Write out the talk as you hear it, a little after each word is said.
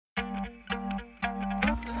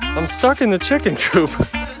I'm stuck in the chicken coop.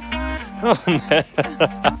 Oh, man.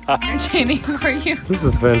 Entertaining for you. This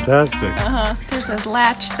is fantastic. There's a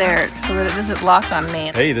latch there so that it doesn't lock on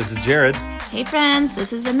me. Hey, this is Jared. Hey friends,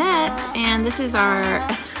 this is Annette, and this is our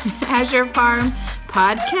Azure Farm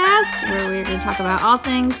podcast, where we're going to talk about all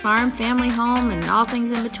things farm, family, home, and all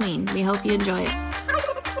things in between. We hope you enjoy it.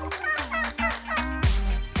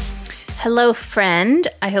 Hello, friend.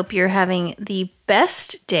 I hope you're having the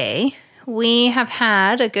best day. We have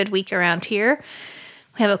had a good week around here.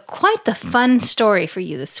 We have quite the fun story for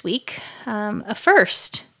you this week. A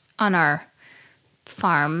first on our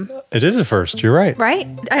farm. It is a first. You're right. Right?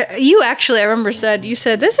 You actually, I remember you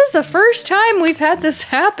said, this is the first time we've had this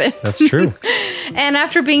happen. That's true. And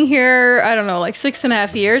after being here, I don't know, like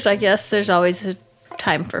 6.5 years, I guess there's always a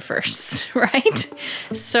time for firsts, right?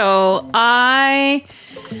 So I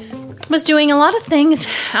was doing a lot of things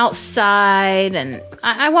outside, and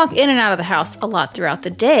I walk in and out of the house a lot throughout the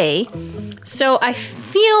day. So I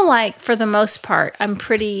feel like, for the most part, I'm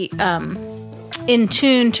pretty in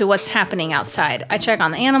tune to what's happening outside. I check on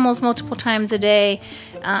the animals multiple times a day.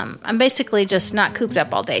 I'm basically just not cooped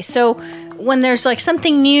up all day. So when there's like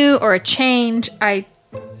something new or a change, I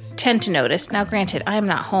tend to notice. Now, granted, I am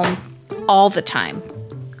not home all the time,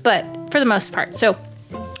 but for the most part. So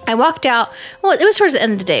I walked out. Well, it was towards the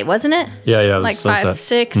end of the day, wasn't it? Yeah. Like 5,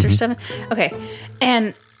 6, or 7. Okay.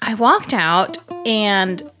 And I walked out,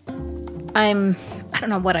 and I don't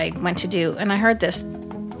know what I went to do, and I heard this.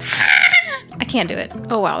 I can't do it.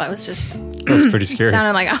 Oh, wow. That was pretty scary. It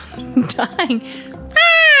sounded like I'm dying.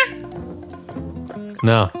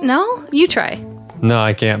 No? You try. No,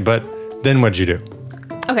 I can't. But then what'd you do?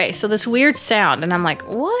 Okay, so this weird sound, and I'm like,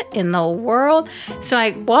 what in the world? So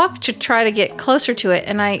I walk to try to get closer to it,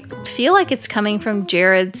 and I feel like it's coming from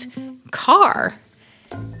Jared's truck.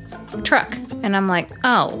 And I'm like,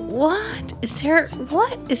 oh, what is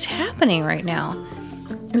happening right now?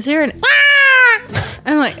 Is there an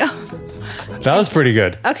I'm like, oh. That was pretty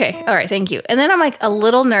good. Okay, all right, thank you. And then I'm like a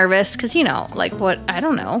little nervous because, like I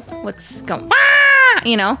don't know what's going,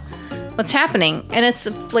 what's happening. And it's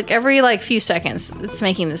like every few seconds, it's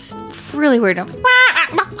making this really weird, and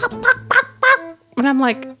I'm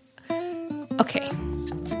like, okay,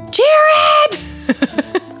 Jared!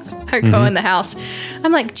 I go in the house.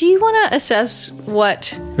 I'm like, do you want to assess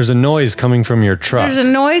what? There's a noise coming from your truck. There's a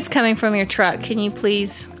noise coming from your truck. Can you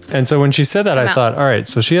please? And so when she said that, I thought, all right,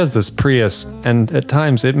 so she has this Prius, and at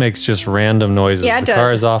times it makes just random noises. Yeah, it does. The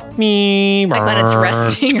car is off. Like when it's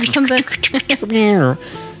resting or something.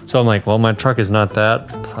 So I'm like, well, my truck is not that.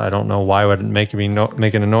 I don't know why would it make me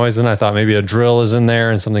making a noise. And I thought maybe a drill is in there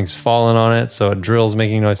and something's fallen on it, so a drill's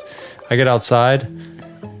making noise. I get outside,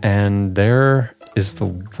 and there is the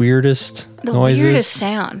weirdest noises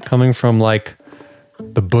sound coming from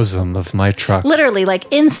the bosom of my truck. Literally,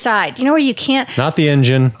 inside. You know where you can't... Not the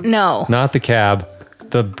engine. No. Not the cab.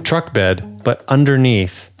 The truck bed, but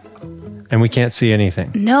underneath. And we can't see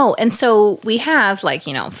anything. No. And so we have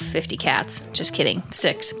 50 cats. Just kidding.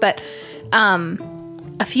 6. But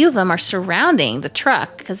a few of them are surrounding the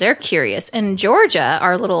truck because they're curious. And Georgia,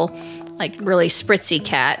 our little... really spritzy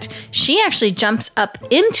cat, she actually jumps up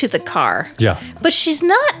into the car. Yeah. But she's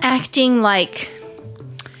not acting like,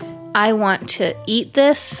 I want to eat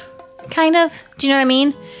this, kind of. Do you know what I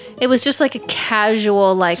mean? It was just like a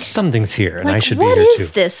casual, something's here, and I should be here here too. What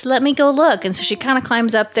is this? Let me go look. And so she kind of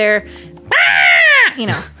climbs up there.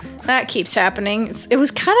 That keeps happening. It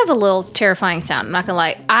was kind of a little terrifying sound, I'm not gonna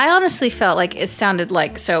lie. I honestly felt like it sounded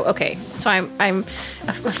so I'm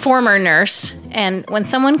a former nurse, and when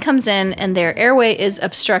someone comes in and their airway is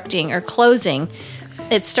obstructing or closing,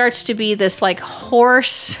 it starts to be this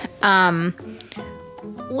hoarse,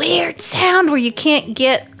 weird sound where you can't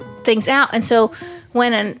get things out. And so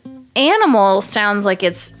when an animal sounds like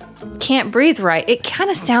it's can't breathe right, it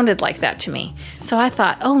kind of sounded like that to me. So I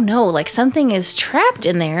thought, oh no, something is trapped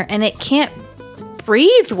in there and it can't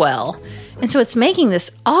breathe well. And so it's making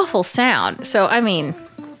this awful sound. So,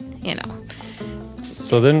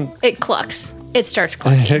 So then... It clucks. It starts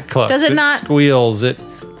clucking. It clucks. Does it not? It squeals. It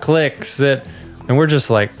clicks. And we're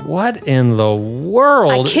just like, what in the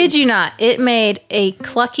world? I kid you not. It made a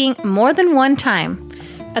clucking more than one time.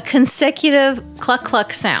 A consecutive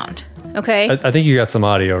cluck sound. Okay? I think you got some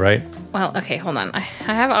audio, right? Well, okay, hold on. I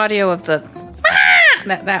have audio of the...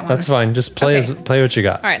 that one. That's fine. Just play play what you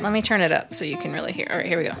got. All right, let me turn it up so you can really hear. All right,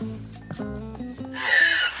 here we go.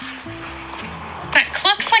 That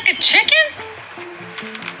clucks like a chicken?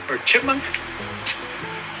 Or chipmunk?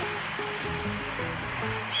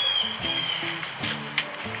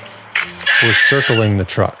 We're circling the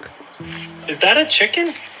truck. Is that a chicken?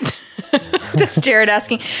 That's Jared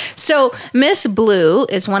asking. So Miss Blue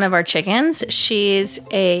is one of our chickens. She's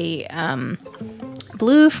a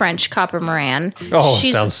blue French copper Moran. Oh,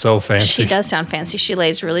 sounds so fancy. She does sound fancy. She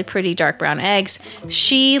lays really pretty dark brown eggs.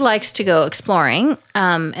 She likes to go exploring.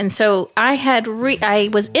 And so I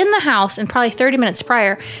was in the house, and probably 30 minutes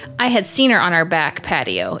prior, I had seen her on our back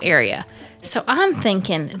patio area. So I'm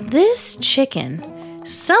thinking, this chicken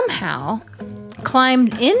somehow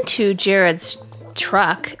climbed into Jared's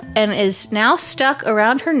truck and is now stuck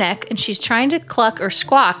around her neck, and she's trying to cluck or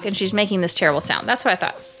squawk, and she's making this terrible sound. That's what I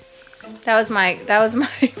thought. That was my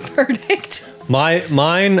verdict.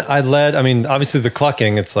 Mine, obviously the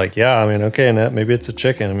clucking, it's like, yeah, okay, Annette, maybe it's a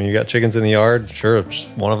chicken. You got chickens in the yard. Sure, just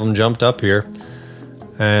one of them jumped up here.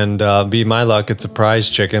 And be my luck, it's a prize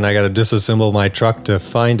chicken. I got to disassemble my truck to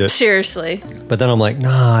find it. Seriously. But then I'm like,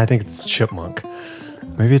 nah, I think it's a chipmunk.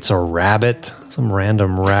 Maybe it's a rabbit, some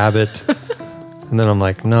random rabbit. And then I'm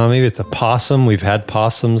like, no, maybe it's a possum. We've had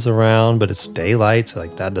possums around, but it's daylight, so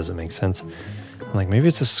that doesn't make sense. I'm like, maybe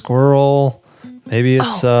it's a squirrel. Maybe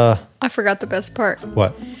it's I forgot the best part.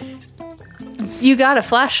 What? You got a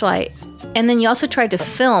flashlight, and then you also tried to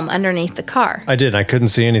film underneath the car. I did. I couldn't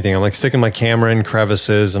see anything. I'm like sticking my camera in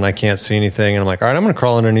crevices, and I can't see anything. And I'm like, all right, I'm going to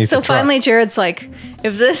crawl underneath the truck. So finally, Jared's like,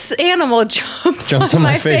 if this animal jumps on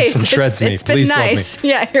my face and shreds me, it's been please nice. love me.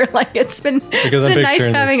 Yeah, you're like, it's been nice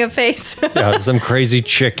having a face. Yeah, some crazy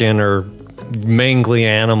chicken or mangly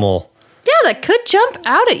animal. Yeah, that could jump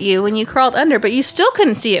out at you when you crawled under, but you still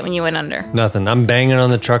couldn't see it when you went under. Nothing. I'm banging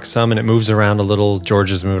on the truck some, and it moves around a little.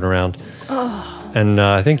 George is moving around. Oh. And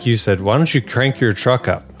I think you said, why don't you crank your truck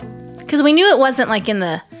up? Because we knew it wasn't like in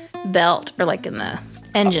the belt or like in the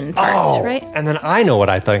engine parts, right? And then I know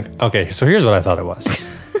what I think. Okay, so here's what I thought it was.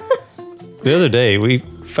 The other day, we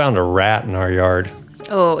found a rat in our yard.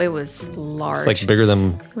 Oh, it was large. It's like bigger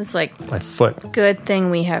than it was like my foot. Good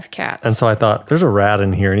thing we have cats. And so I thought, there's a rat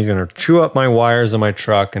in here, and he's going to chew up my wires in my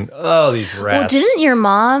truck. And these rats. Well, didn't your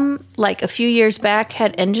mom, like a few years back,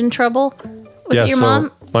 had engine trouble? Was it your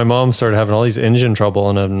mom? My mom started having all these engine trouble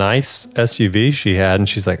in a nice SUV she had, and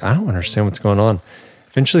she's like, I don't understand what's going on.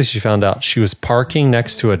 Eventually, she found out she was parking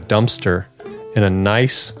next to a dumpster in a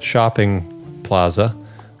nice shopping plaza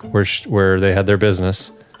where they had their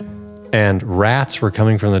business. And rats were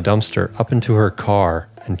coming from the dumpster up into her car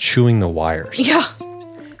and chewing the wires. Yeah.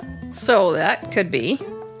 So that could be.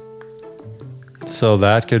 So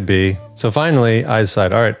finally, I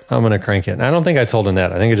decided, all right, I'm going to crank it. And I don't think I told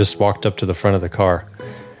Annette. I think I just walked up to the front of the car.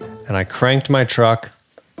 And I cranked my truck.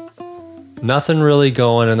 Nothing really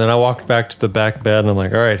going. And then I walked back to the back bed, and I'm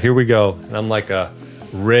like, all right, here we go. And I'm like a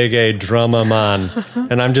reggae drummer man.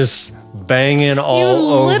 And I'm just banging all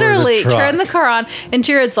over the truck. You literally turn the car on, and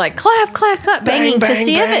Jared's like, clap, clap, clap, banging to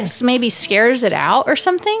see if it maybe scares it out or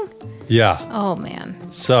something. Yeah. Oh, man.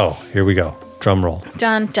 So here we go. Drum roll.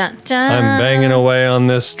 Dun, dun, dun. I'm banging away on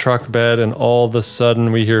this truck bed, and all of a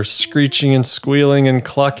sudden we hear screeching and squealing and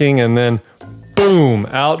clucking, and then boom,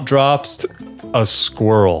 out drops a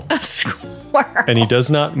squirrel. A squirrel. And he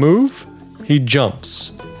does not move. He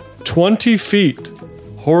jumps 20 feet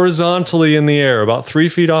horizontally in the air, about 3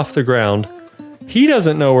 feet off the ground. He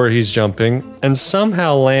doesn't know where he's jumping, and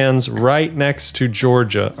somehow lands right next to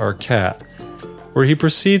Georgia, our cat, where he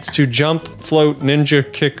proceeds to jump, float,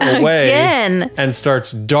 ninja kick away again, and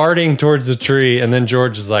starts darting towards the tree. And then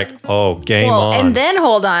George is like, oh, game on. And then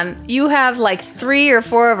hold on. You have like 3 or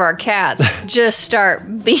 4 of our cats just start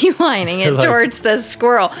beelining it like, towards the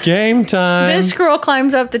squirrel. Game time. This squirrel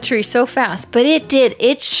climbs up the tree so fast, but it did.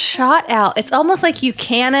 It shot out. It's almost like you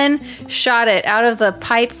cannon shot it out of the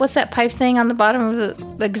pipe. What's that pipe thing on the bottom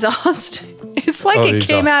of the exhaust? It's like it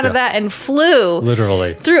came out of that and flew.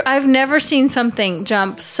 Literally. Through. I've never seen something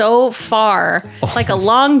jump so far, like a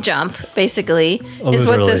long jump, basically, is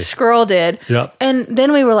what the squirrel did. Yep. And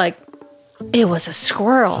then we were like, it was a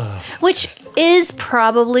squirrel, which is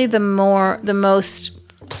probably the most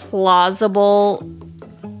plausible,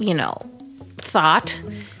 thought.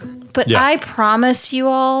 But yeah. I promise you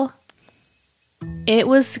all, it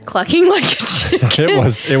was clucking like a chicken. It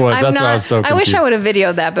was. That's why I was so confused. I wish I would have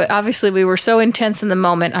videoed that, but obviously we were so intense in the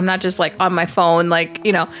moment. I'm not just like on my phone,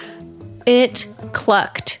 it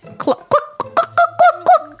clucked. Cluck, cluck, cluck, cluck, cluck,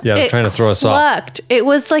 cluck. Yeah, it trying to throw us off. It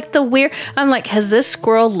was like I'm like, has this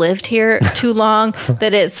squirrel lived here too long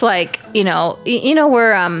that it's like,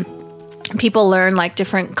 where people learn like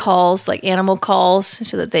different calls, like animal calls,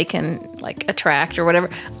 so that they can like attract or whatever.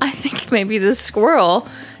 I think maybe this squirrel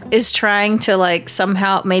is trying to like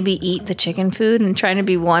somehow maybe eat the chicken food and trying to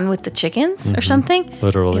be one with the chickens or something.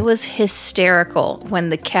 Literally. It was hysterical when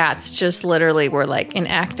the cats just literally were like in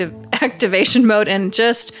activation mode and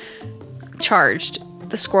just charged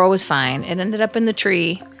the squirrel was fine. It ended up in the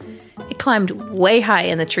tree. It climbed way high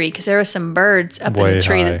in the tree because there were some birds up in Way the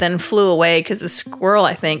tree high. that then flew away because the squirrel,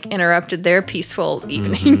 I think, interrupted their peaceful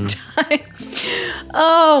evening time.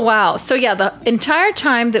 Oh, wow. So, yeah, the entire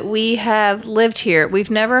time that we have lived here, we've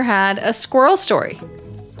never had a squirrel story,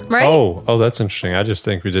 right? Oh, that's interesting. I just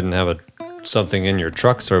think we didn't have something in your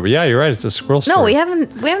truck story. But yeah, you're right. It's a squirrel story. No, we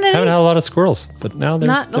haven't haven't had had a lot of squirrels, but now they're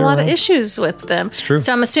not a lot of around. issues with them. It's true.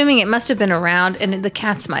 So I'm assuming it must have been around, and the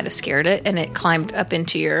cats might have scared it, and it climbed up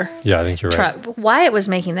into your Yeah, I think you're right. truck. Why it was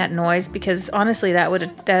making that noise? Because honestly, that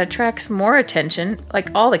attracts more attention. Like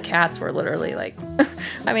all the cats were literally like,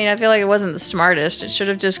 I mean, I feel like it wasn't the smartest. It should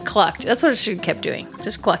have just clucked. That's what it should have kept doing,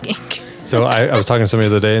 just clucking. So I was talking to somebody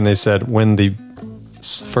the other day, and they said when the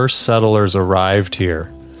first settlers arrived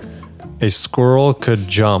here, a squirrel could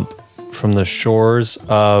jump from the shores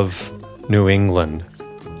of New England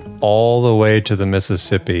all the way to the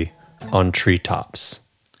Mississippi on treetops.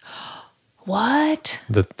 What?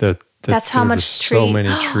 That's how much so tree-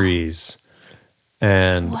 many trees,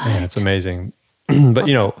 and man, it's What? amazing. But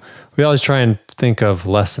you know, we always try and think of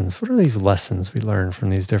lessons. What are these lessons we learn from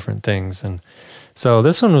these different things? And so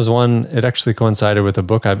this one was one. It actually coincided with a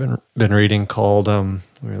book I've been reading called let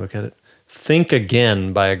me look at it. Think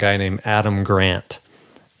Again by a guy named Adam Grant.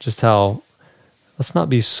 Just how let's not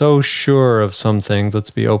be so sure of some things. Let's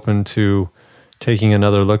be open to taking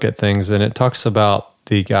another look at things. And it talks about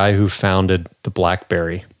the guy who founded the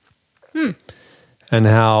BlackBerry and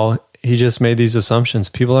how he just made these assumptions.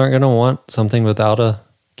 People aren't going to want something without a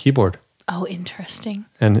keyboard. Oh, interesting.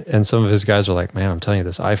 And some of his guys are like, man, I'm telling you,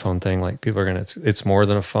 this iPhone thing, like people are going to, it's more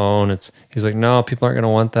than a phone. He's like, no, people aren't going to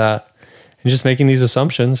want that. And just making these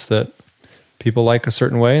assumptions that people like a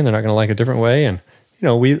certain way and they're not going to like a different way. And, you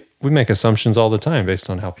know, we make assumptions all the time based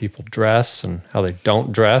on how people dress and how they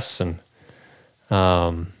don't dress and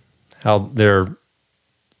how their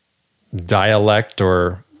dialect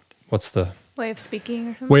or what's the Way of speaking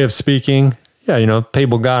or something? way of speaking. Yeah, you know,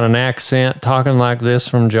 people got an accent talking like this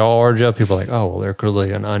from Georgia. People are like, oh, well, they're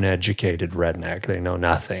clearly an uneducated redneck. They know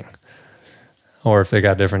nothing. Or if they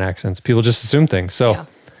got different accents, people just assume things. So,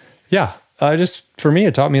 yeah, just for me,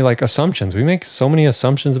 it taught me like assumptions. We make so many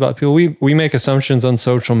assumptions about people. We make assumptions on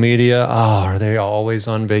social media. Oh, are they always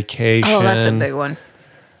on vacation? Oh, that's a big one.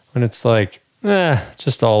 When it's like,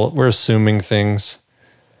 we're assuming things.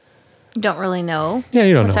 You don't really know Yeah,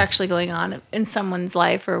 you don't what's know. actually going on in someone's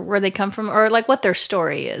life or where they come from or like what their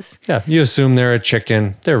story is. Yeah, you assume they're a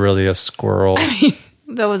chicken. They're really a squirrel.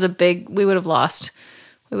 That was we would have lost.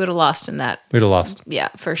 We would have lost in that. We'd have lost. Yeah,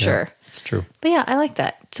 for sure. It's true. But yeah, I like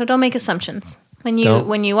that. So don't make assumptions. When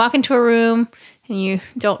Don't. you walk into a room and you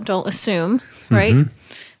don't assume, right?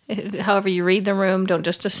 Mm-hmm. However you read the room, don't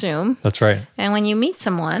just assume. That's right. And when you meet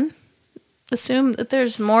someone, assume that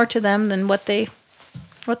there's more to them than what they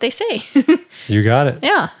say. You got it.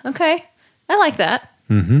 Yeah, okay. I like that.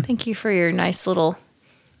 Mm-hmm. Thank you for your nice little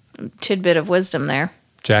tidbit of wisdom there.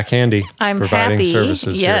 Jack Handy I'm providing happy.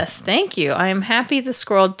 services here. Yes, thank you. I am happy the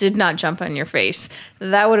squirrel did not jump on your face.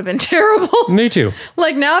 That would have been terrible. Me too.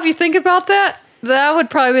 Like now, if you think about that, that would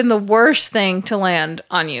probably been the worst thing to land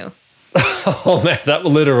on you. Oh man, that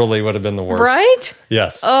literally would have been the worst. Right?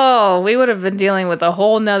 Yes. Oh, we would have been dealing with a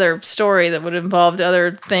whole nother story that would have involved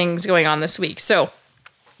other things going on this week. So,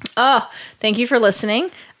 thank you for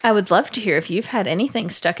listening. I would love to hear if you've had anything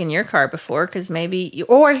stuck in your car before, because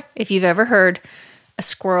or if you've ever heard a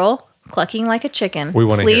squirrel clucking like a chicken. We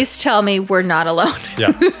wanna hear. Please tell me we're not alone. Yeah.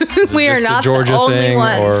 Is it We are just a not Georgia the only thing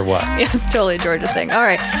ones. or what? Yeah, it's totally a Georgia thing. All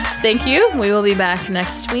right. Thank you. We will be back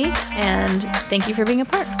next week. And thank you for being a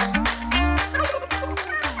part.